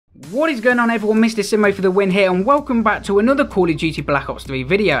What is going on everyone, MrSimo for the win here, and welcome back to another Call of Duty Black Ops 3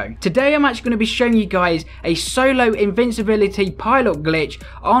 video. Today I'm actually going to be showing you guys a solo invincibility pileup glitch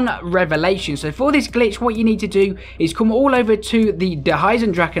on Revelation. So for this glitch, what you need to do is come all over to the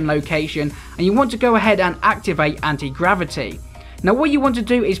Eisendrache location, and you want to go ahead and activate anti-gravity. Now what you want to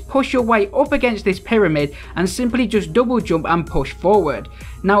do is push your way up against this pyramid and simply just double jump and push forward.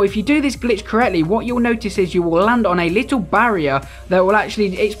 Now if you do this glitch correctly, what you'll notice is you will land on a little barrier that will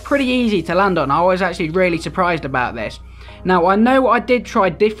actually, it's pretty easy to land on. I was actually really surprised about this. Now I know I did try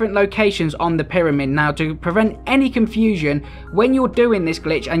different locations on the pyramid. Now to prevent any confusion, when you're doing this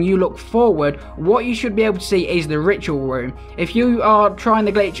glitch and you look forward, what you should be able to see is the ritual room. If you are trying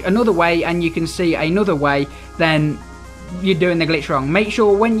the glitch another way and you can see another way, then you're doing the glitch wrong. Make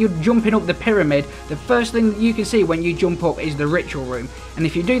sure when you're jumping up the pyramid, the first thing that you can see when you jump up is the ritual room. And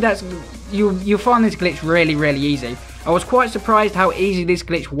if you do that, you'll find this glitch really easy. I was quite surprised how easy this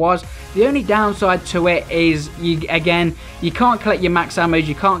glitch was. The only downside to it is, you can't collect your max ammos,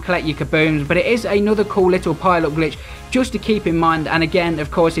 you can't collect your kabooms, but it is another cool little pileup glitch just to keep in mind. And again,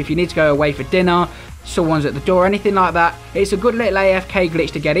 of course, if you need to go away for dinner, someone's at the door, anything like that, it's a good little AFK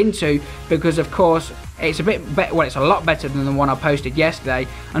glitch to get into, because of course it's a bit better, well, it's a lot better than the one I posted yesterday.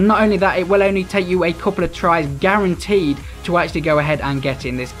 And not only that, it will only take you a couple of tries guaranteed to actually go ahead and get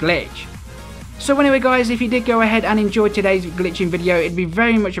in this glitch. So anyway guys, if you did go ahead and enjoy today's glitching video, it'd be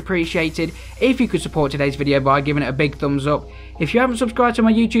very much appreciated if you could support today's video by giving it a big thumbs up. If you haven't subscribed to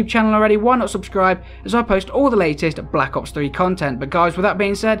my YouTube channel already, why not subscribe, as I post all the latest Black Ops 3 content. But guys, with that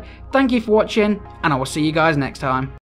being said, thank you for watching, and I will see you guys next time.